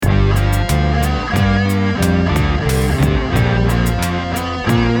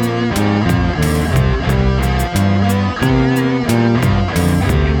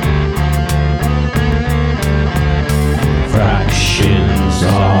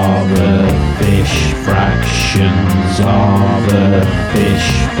fractions of a fish,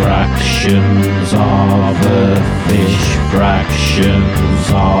 fractions of a fish, fractions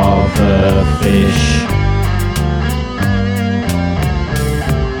of a fish.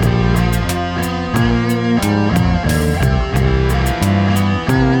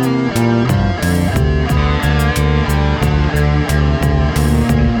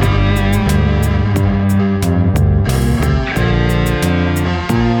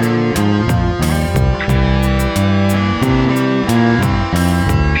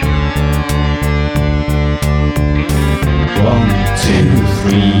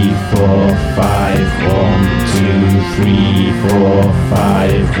 Three, four, five, 1, 2, 3, 4,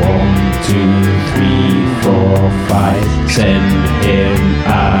 5, 1, 2, 3, 4, 5. Send him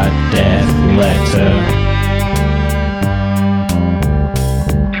a death letter.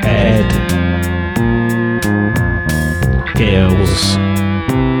 Head, gills,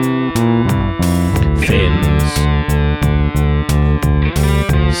 fins,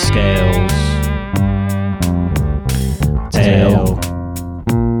 scales.